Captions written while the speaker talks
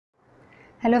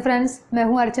Hello friends, मैं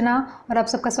हूं अर्चना और आप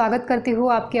सबका स्वागत करती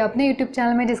हूं आपके अपने यूट्यूब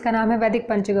चैनल में जिसका नाम है वैदिक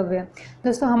पंचगव्य।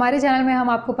 दोस्तों, हमारे चैनल में हम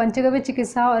आपको पंचगव्य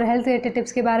चिकित्सा और हेल्थ रिलेटेड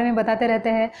टिप्स के बारे में बताते रहते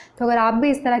हैं। तो अगर आप भी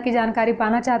इस तरह की जानकारी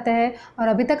पाना चाहते हैं और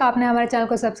अभी तक आपने हमारे चैनल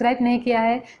को सब्सक्राइब नहीं किया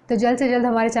है तो जल्द से जल्द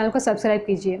हमारे चैनल को सब्सक्राइब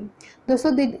कीजिए।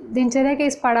 दोस्तों, दिनचर्या के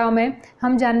इस पड़ाव में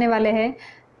हम जानने वाले हैं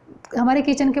हमारे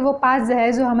किचन के वो 5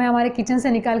 जहर जो हमें हमारे किचन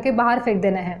से निकाल के बाहर फेंक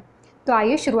देना है। तो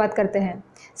आइए शुरुआत करते हैं।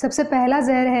 सबसे पहला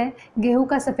जहर है गेहूं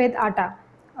का सफ़ेद आटा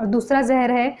और दूसरा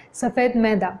जहर है सफ़ेद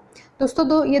मैदा।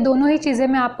 दोस्तों, ये दोनों ही चीज़ें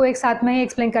मैं आपको एक साथ में ही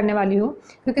एक्सप्लेन करने वाली हूँ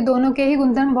क्योंकि दोनों के ही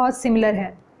गुणधर्म बहुत सिमिलर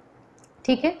हैं।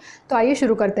 ठीक है, तो आइए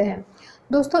शुरू करते हैं।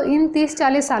 दोस्तों, इन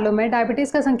 30-40 सालों में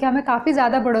डायबिटीज़ का संख्या में काफ़ी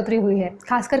ज़्यादा बढ़ोतरी हुई है,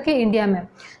 खास करके इंडिया में।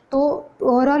 तो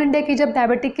ओवरऑल इंडिया की जब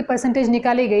डायबिटिक की परसेंटेज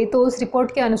निकाली गई तो उस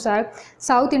रिपोर्ट के अनुसार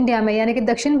साउथ इंडिया में यानी कि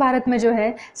दक्षिण भारत में जो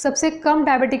है सबसे कम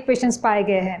डायबिटिक पेशेंट्स पाए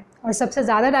गए हैं और सबसे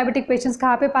ज़्यादा डायबिटिक पेशेंट्स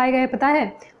कहाँ पे पाए गए पता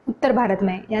है? उत्तर भारत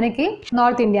में यानी कि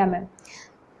नॉर्थ इंडिया में।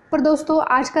 पर दोस्तों,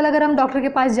 आजकल अगर हम डॉक्टर के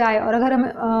पास जाए और अगर हम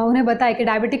उन्हें बताएं कि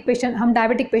हम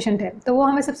डायबिटिक पेशेंट हैं तो वो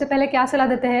हमें सबसे पहले क्या सलाह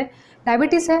देते हैं?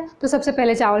 डायबिटीज़ है तो सबसे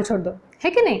पहले चावल छोड़ दो, है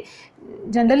कि नहीं?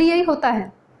 जनरली यही होता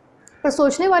है। पर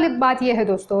सोचने वाली बात यह है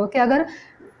दोस्तों कि अगर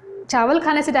चावल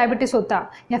खाने से डायबिटीज़ होता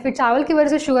या फिर चावल की वजह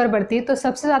से शुगर बढ़ती तो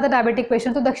सबसे ज़्यादा डायबिटिक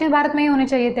पेशेंट तो दक्षिण भारत में ही होने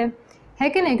चाहिए थे, है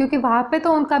कि नहीं? क्योंकि वहाँ पे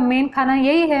तो उनका मेन खाना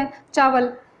यही है,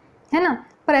 चावल, है ना?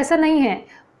 पर ऐसा नहीं है।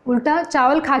 उल्टा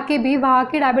चावल खा के भी वहाँ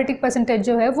की डायबिटिक परसेंटेज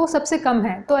जो है वो सबसे कम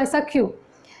है। तो ऐसा क्यों?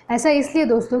 ऐसा इसलिए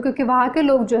दोस्तों क्योंकि वहाँ के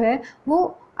लोग जो है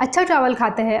वो अच्छा चावल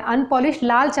खाते हैं, अनपॉलिश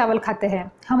लाल चावल खाते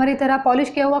हैं। हमारी तरह पॉलिश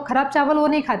किया हुआ ख़राब चावल वो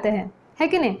नहीं खाते हैं, है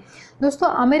कि नहीं? दोस्तों,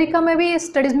 अमेरिका में भी इस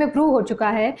स्टडीज़ में प्रूव हो चुका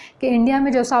है कि इंडिया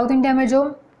में जो साउथ इंडिया में जो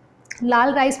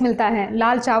लाल राइस मिलता है,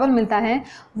 लाल चावल मिलता है,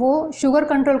 वो शुगर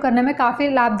कंट्रोल करने में काफ़ी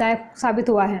लाभदायक साबित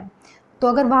हुआ है। तो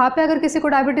अगर वहाँ पे अगर किसी को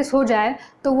डायबिटीज़ हो जाए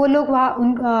तो वो लोग वहाँ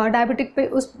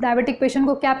उस डायबिटिक पेशेंट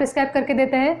को क्या प्रिस्क्राइब करके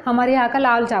देते हैं? हमारे यहाँ का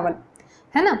लाल चावल,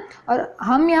 है ना? और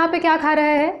हम यहाँ पे क्या खा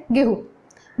रहे हैं? गेहूँ।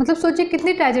 मतलब सोचिए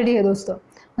कितनी ट्रेजेडी है दोस्तों।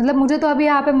 मतलब मुझे तो अभी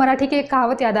यहाँ पे मराठी की एक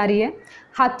कहावत याद आ रही है,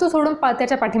 हातचं सोडून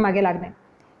त्याच्या पाठीमागे लागणे।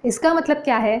 इसका मतलब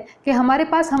क्या है कि हमारे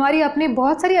पास हमारी अपनी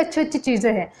बहुत सारी अच्छी अच्छी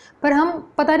चीज़ें हैं पर हम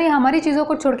पता नहीं हमारी चीज़ों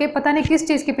को छोड़ के पता नहीं किस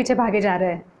चीज़ के पीछे भागे जा रहे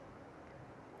हैं।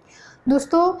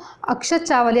 दोस्तों, अक्षत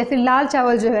चावल या फिर लाल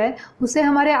चावल जो है उसे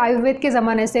हमारे आयुर्वेद के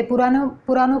ज़माने से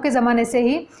पुरानों के ज़माने से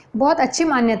ही बहुत अच्छी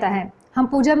मान्यता है। हम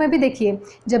पूजा में भी देखिए,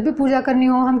 जब भी पूजा करनी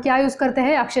हो हम क्या यूज़ करते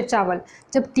हैं? अक्षत चावल।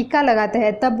 जब टीका लगाते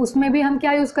हैं तब उसमें भी हम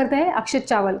क्या यूज़ करते हैं? अक्षत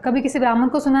चावल। कभी किसी ब्राह्मण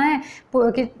को सुना है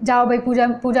कि जाओ भाई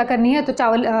पूजा करनी है तो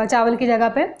चावल की जगह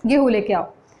पे गेहूँ लेके आओ?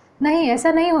 नहीं,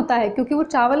 ऐसा नहीं होता है क्योंकि वो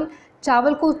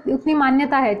चावल को उतनी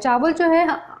मान्यता है। चावल जो है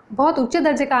बहुत उच्च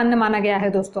दर्जे का अन्न माना गया है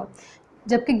दोस्तों,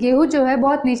 जबकि गेहूँ जो है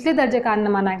बहुत निचले दर्जे का अन्न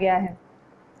माना गया है।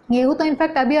 गेहूँ तो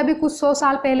इनफैक्ट अभी कुछ 100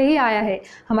 साल पहले ही आया है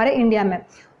हमारे इंडिया में।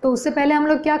 तो उससे पहले हम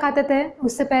लोग क्या खाते थे?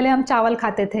 उससे पहले हम चावल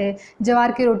खाते थे,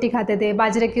 ज्वार की रोटी खाते थे,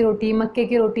 बाजरे की रोटी, मक्के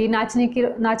की रोटी, नाचनी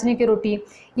की रोटी,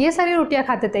 ये सारी रोटियां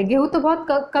खाते थे। गेहूँ तो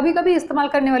बहुत कभी कभी इस्तेमाल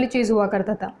करने वाली चीज़ हुआ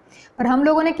करता था। पर हम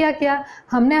लोगों ने क्या किया?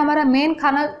 हमने हमारा मेन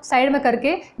खाना साइड में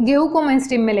करके गेहूँ को मेन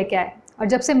स्ट्रीम में लेके आए और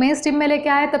जब से मेन स्ट्रीम में लेके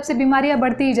आए तब से बीमारियाँ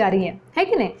बढ़ती ही जा रही हैं, है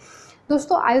कि नहीं?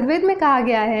 दोस्तों, आयुर्वेद में कहा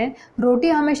गया है रोटी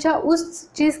हमेशा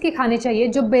उस चीज़ की खानी चाहिए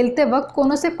जो बेलते वक्त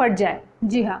कोनों से फट जाए।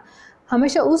 जी हाँ,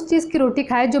 हमेशा उस चीज़ की रोटी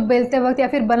खाए जो बेलते वक्त या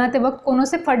फिर बनाते वक्त कोनों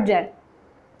से फट जाए।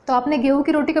 तो आपने गेहूं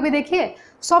की रोटी कभी देखी है?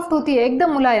 सॉफ्ट होती है,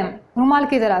 एकदम मुलायम, रुमाल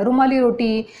की तरह। रुमाली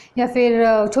रोटी या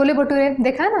फिर छोले भटूरे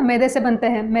देखा है ना, मैदे से बनते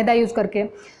हैं, मैदा यूज़ करके।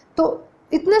 तो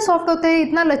इतने सॉफ्ट होते हैं,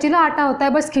 इतना लचीला आटा होता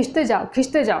है, बस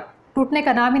खींचते जाओ, टूटने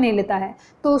का नाम ही नहीं लेता है।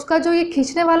 तो उसका जो ये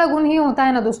खींचने वाला गुण ही होता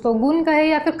है ना दोस्तों, गुण कहे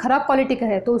या फिर ख़राब क्वालिटी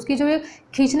कहे, तो उसकी जो ये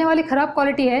खींचने वाली ख़राब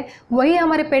क्वालिटी है वही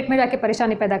हमारे पेट में जाके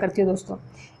परेशानी पैदा करती है दोस्तों।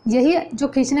 यही जो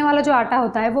खींचने वाला जो आटा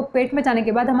होता है वो पेट में जाने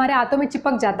के बाद हमारे आंतों में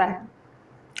चिपक जाता है।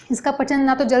 इसका पचन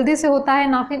ना तो जल्दी से होता है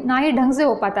ना ही ढंग से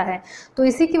हो पाता है। तो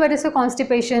इसी की वजह से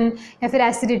कॉन्स्टिपेशन या फिर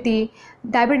एसिडिटी,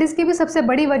 डायबिटीज़ की भी सबसे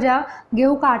बड़ी वजह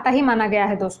गेहूँ का आटा ही माना गया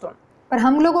है दोस्तों। पर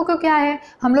हम लोगों को क्या है?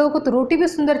 हम लोगों को तो रोटी भी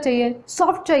सुंदर चाहिए,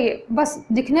 सॉफ्ट चाहिए, बस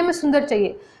दिखने में सुंदर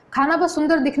चाहिए, खाना बस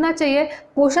सुंदर दिखना चाहिए,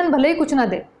 पोषण भले ही कुछ ना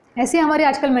दे। ऐसी हमारी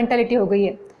आजकल मेंटालिटी हो गई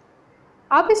है।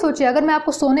 आप ही सोचिए, अगर मैं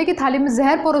आपको सोने की थाली में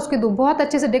जहर परोस के दूँ, बहुत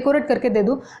अच्छे से डेकोरेट करके दे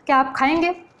दूँ, क्या आप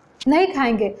खाएंगे? नहीं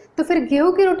खाएंगे। तो फिर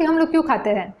गेहूँ की रोटी हम लोग क्यों खाते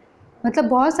हैं? मतलब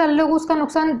बहुत सारे लोग उसका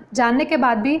नुकसान जानने के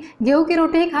बाद भी गेहूँ की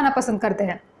रोटी ही खाना पसंद करते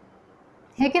हैं,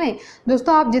 है कि नहीं?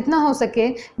 दोस्तों, आप जितना हो सके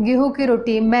गेहूं की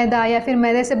रोटी, मैदा या फिर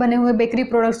मैदे से बने हुए बेकरी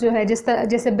प्रोडक्ट्स जो है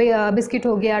जैसे बिस्किट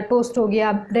हो गया, टोस्ट हो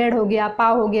गया, ब्रेड हो गया,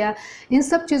 पाव हो गया, इन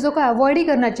सब चीज़ों का अवॉइड ही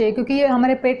करना चाहिए क्योंकि ये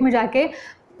हमारे पेट में जाके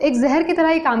एक जहर की तरह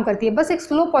ही काम करती है। बस एक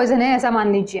स्लो पॉइजन है, ऐसा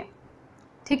मान लीजिए।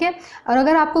 ठीक है। और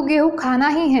अगर आपको गेहूँ खाना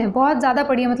ही है, बहुत ज़्यादा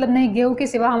पड़ी है, मतलब नहीं गेहूँ के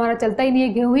सिवा हमारा चलता ही नहीं है,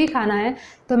 गेहूँ ही खाना है,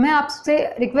 तो मैं आपसे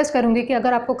रिक्वेस्ट करूँगी कि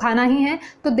अगर आपको खाना ही है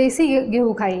तो देसी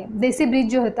गेहूँ खाइए। देसी बीज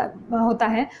जो होता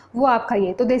है वो आप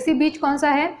खाइए। तो देसी बीज कौन सा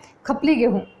है? खपली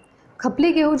गेहूँ।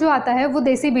 खपली गेहूँ जो आता है वो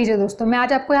देसी बीज है दोस्तों। मैं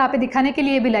आज आपको यहाँ पे दिखाने के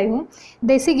लिए भी लाई हूँ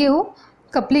देसी गेहूँ,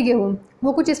 खपली गेहूँ।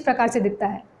 वो कुछ इस प्रकार से दिखता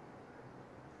है,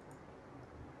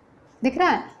 दिख रहा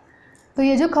है? तो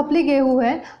ये जो खपली गेहूँ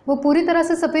है वो पूरी तरह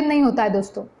से सफ़ेद नहीं होता है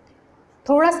दोस्तों,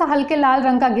 थोड़ा सा हल्के लाल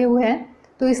रंग का गेहूँ है।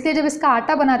 तो इसलिए जब इसका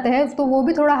आटा बनाते हैं तो वो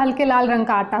भी थोड़ा हल्के लाल रंग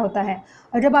का आटा होता है।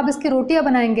 और जब आप इसकी रोटियां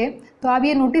बनाएंगे तो आप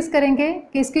ये नोटिस करेंगे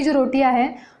कि इसकी जो रोटियां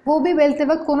हैं वो भी बेलते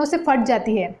वक्त कोनों से फट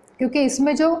जाती है, क्योंकि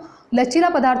इसमें जो लचीला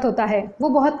पदार्थ होता है वो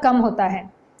बहुत कम होता है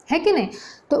कि नहीं?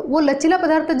 तो वो लचीला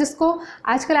पदार्थ जिसको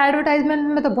आजकल एडवर्टाइजमेंट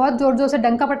में तो बहुत ज़ोर ज़ोर से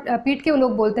डंका पीट के वो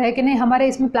लोग बोलते हैं कि नहीं हमारे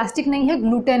इसमें प्लास्टिक नहीं है,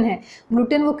 ग्लूटेन है।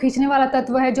 ग्लूटेन वो खींचने वाला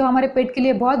तत्व है जो हमारे पेट के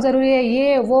लिए बहुत ज़रूरी है,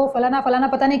 ये वो फलाना फलाना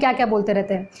पता नहीं क्या क्या बोलते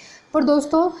रहते हैं। पर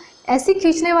दोस्तों ऐसी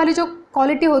खींचने वाली जो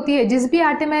क्वालिटी होती है, जिस भी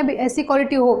आटे में भी ऐसी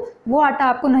क्वालिटी हो, वो आटा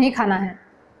आपको नहीं खाना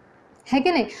है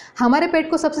कि नहीं? हमारे पेट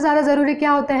को सबसे ज़्यादा ज़रूरी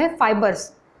क्या होता है?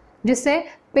 फाइबर्स, जिससे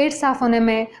पेट साफ़ होने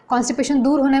में, कॉन्स्टिपेशन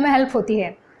दूर होने में हेल्प होती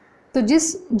है। तो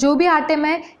जो भी आटे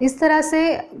में इस तरह से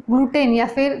ग्लूटेन या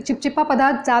फिर चिपचिपा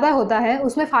पदार्थ ज़्यादा होता है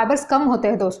उसमें फाइबर्स कम होते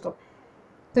हैं दोस्तों,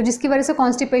 तो जिसकी वजह से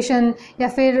कॉन्स्टिपेशन या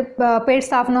फिर पेट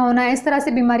साफ़ ना होना, इस तरह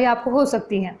से बीमारी आपको हो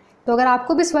सकती है। तो अगर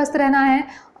आपको भी स्वस्थ रहना है,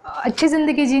 अच्छी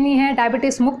ज़िंदगी जीनी है,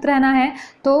 डायबिटीज़ मुक्त रहना है,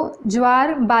 तो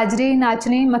ज्वार, बाजरी,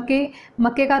 नाचनी,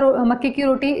 मक्के की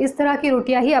रोटी, इस तरह की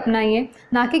रोटियां ही अपनाइए,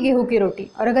 ना कि गेहूं की रोटी।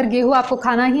 और अगर गेहूं आपको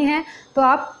खाना ही है तो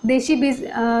आप देसी बीज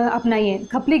अपनाइए,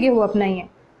 खपली गेहूं अपनाइए।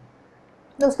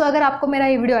 दोस्तों अगर आपको मेरा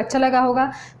ये वीडियो अच्छा लगा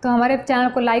होगा तो हमारे चैनल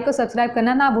को लाइक और सब्सक्राइब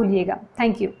करना ना भूलिएगा।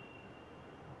 Thank you.